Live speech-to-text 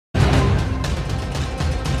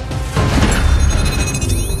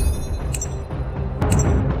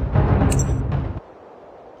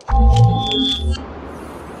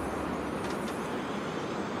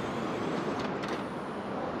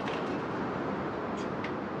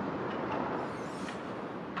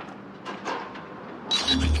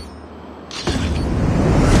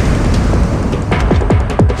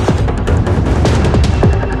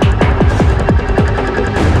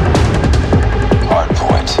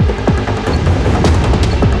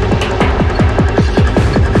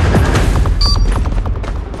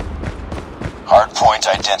Hardpoint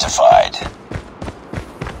identified.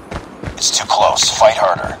 It's too close. Fight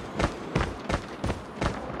harder.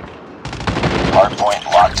 Hardpoint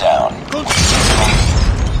locked down.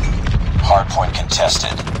 Hardpoint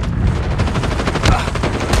contested.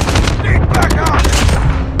 Need backup!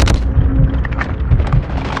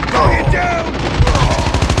 Going down!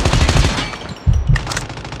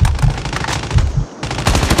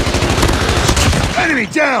 Enemy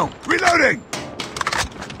down! Reloading!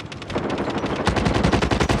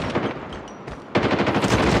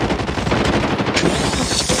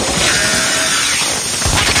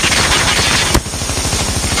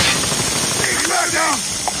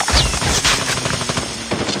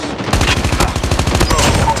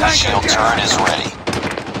 Shield turret is ready.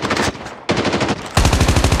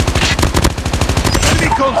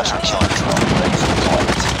 Hunter killer drone ready for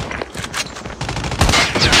deployment.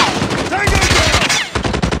 Tango down!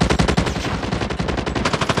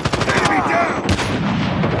 Enemy down!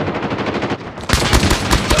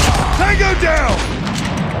 Tango down!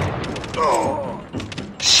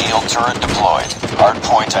 Shield turret deployed.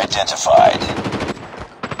 Hardpoint identified.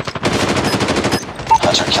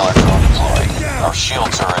 Hunter killer drone deployed. Our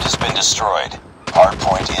shield turret has been destroyed.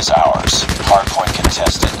 Hardpoint is ours. Hardpoint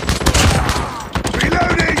contested.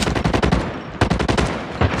 Reloading!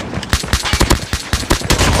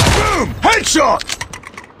 Boom! Headshot!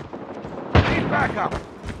 Need backup.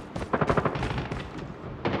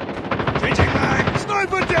 Changing mag.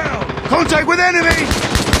 Sniper down! Contact with enemy!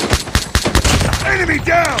 Enemy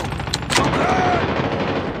down!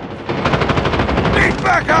 Need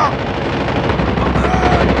backup!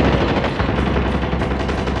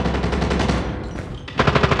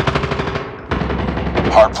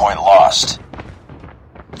 Hardpoint lost.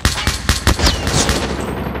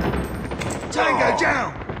 Tango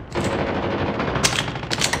down!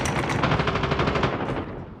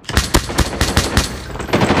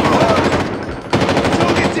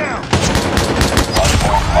 Target down!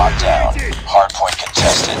 Hardpoint locked down. Hardpoint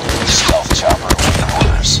contested. Stealth chopper awaiting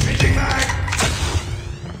orders. Changing mag.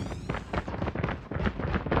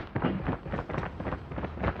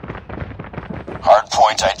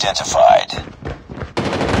 Hardpoint identified.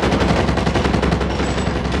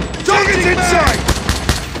 Target's inside!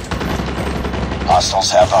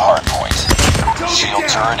 Hostiles have the hardpoint. Shield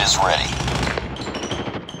turret is ready.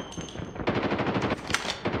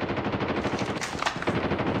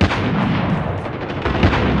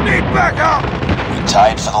 Need backup! We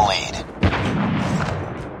tied for the lead.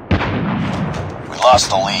 We lost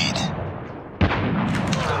the lead.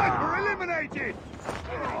 Sniper eliminated!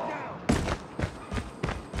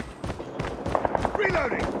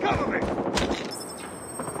 Reloading! Cover me!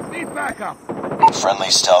 Need backup! Friendly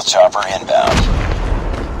stealth chopper inbound.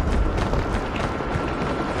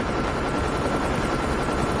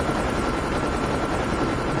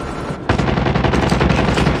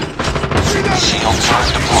 Shield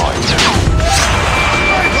turret deployed.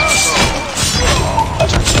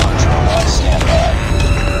 Hunter killer drone on standby.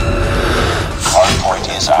 Hardpoint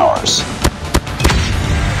is ours.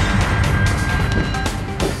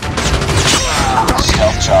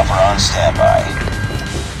 Stealth chopper on standby.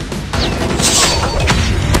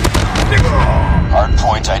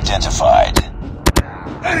 Hardpoint identified.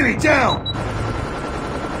 Enemy down!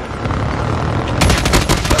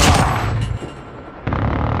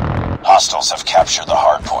 Hostiles have captured the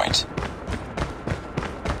hardpoint.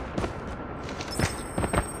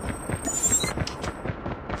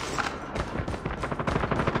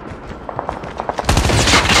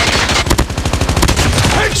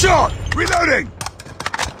 Headshot! Reloading!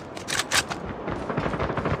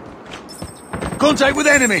 Contact with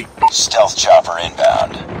enemy! Stealth chopper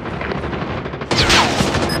inbound.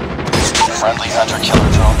 Friendly hunter killer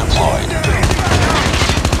drone deployed.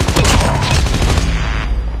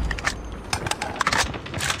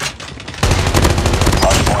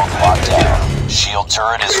 Hardpoint locked down. Shield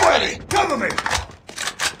turret is ready. Cover me!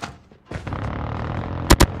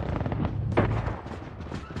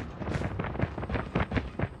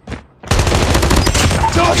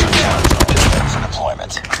 Hunter killer drone is ready for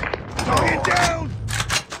deployment. Target down!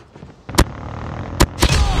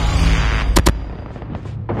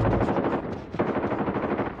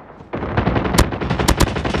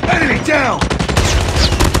 Enemy down!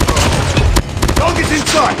 Target's in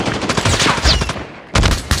sight!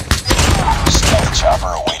 Stealth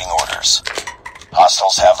chopper awaiting orders.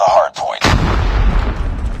 Hostiles have the hardpoint.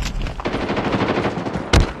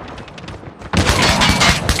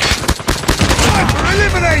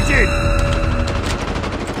 Eliminated!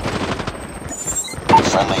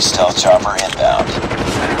 Friendly stealth chopper inbound.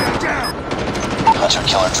 Tango down!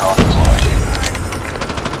 Hunter-killer drone deployed.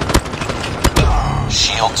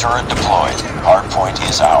 Shield turret deployed. Hardpoint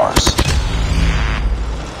is ours.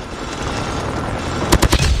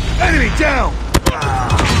 Enemy down!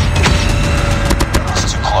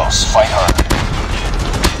 It's too close. Fight harder.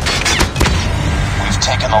 We've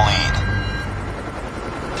taken the lead.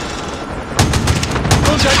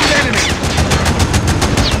 Contact enemy!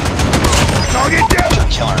 Target down!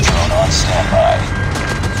 Hunter-killer drone on standby.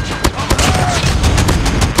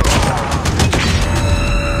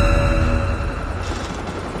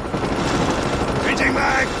 Changing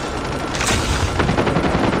mag!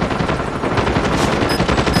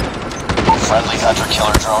 Friendly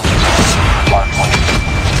hunter-killer drone deployed. Hardpoint.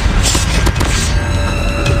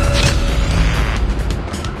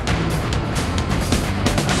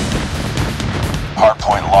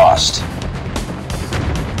 Hardpoint lost.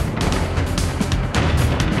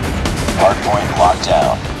 Hardpoint locked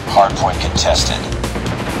down. Hardpoint contested.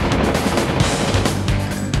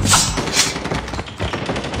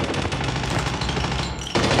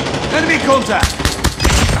 Enemy contact!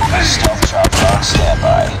 Stealth chopper on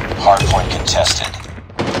standby. Hardpoint contested.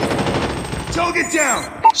 Target down!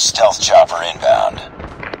 Stealth chopper inbound.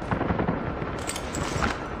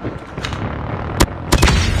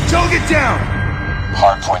 Target down!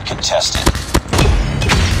 Hardpoint contested.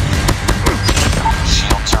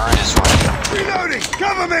 Shield turret is ready. Reloading!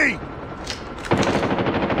 Cover me!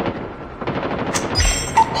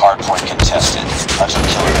 Hardpoint contested.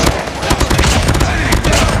 Hunter-killer drone ready. Enemy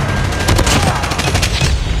down!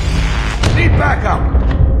 Need backup!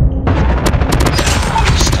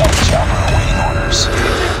 Stealth chopper awaiting orders.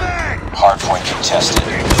 Changing mag! Hardpoint contested.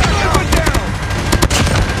 Cover down!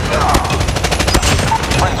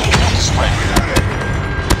 Friendly nuke is ready.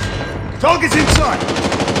 Target's in sight!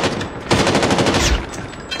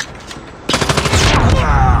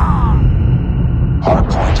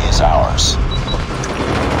 Hardpoint is ours.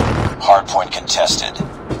 Hardpoint contested.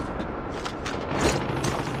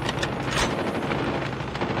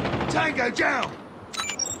 Tango down!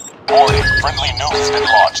 Warning, friendly nuke has been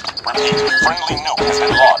launched. Repeat, friendly nuke has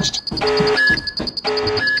been launched.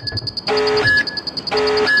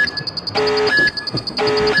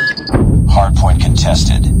 Hardpoint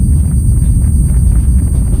contested.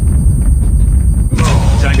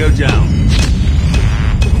 Tango down.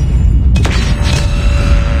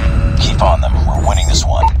 Keep on them, we're winning this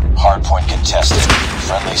one. Hardpoint contested.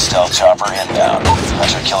 Friendly stealth chopper inbound.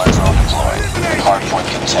 Hunter-killer drone deployed. Hardpoint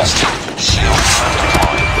contested. Shield turret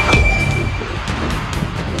deployed.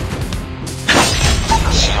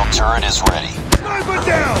 Shield turret is ready. Sniper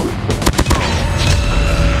down!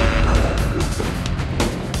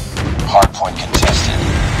 Hardpoint contested.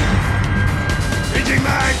 Changing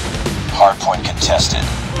mag! Hardpoint contested.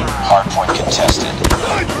 Hardpoint contested.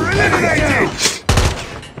 Sniper eliminated!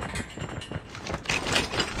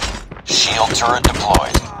 Shield turret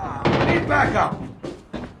deployed. Need backup!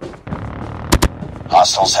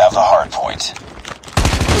 Hostiles have the hardpoint.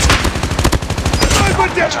 Sniper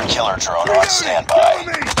down! Hunter-killer drone on standby. Cover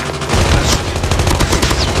me!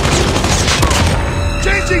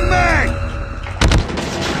 Changing mag!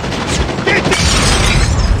 Get the...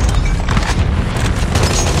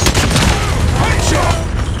 Headshot!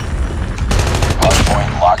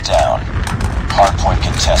 Hardpoint locked down. Hardpoint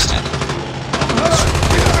contested.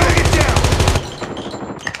 Bring it down!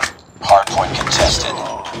 Hardpoint contested.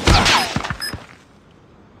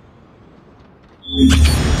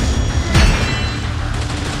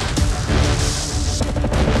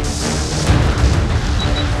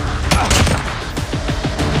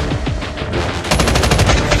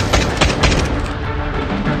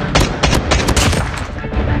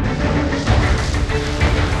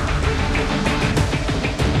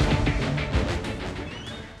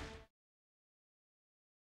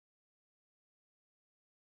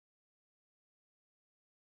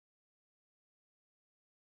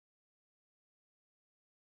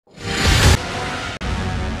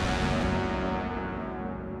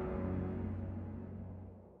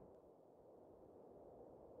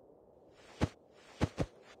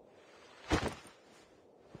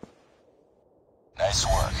 Nice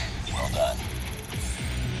work. Well done.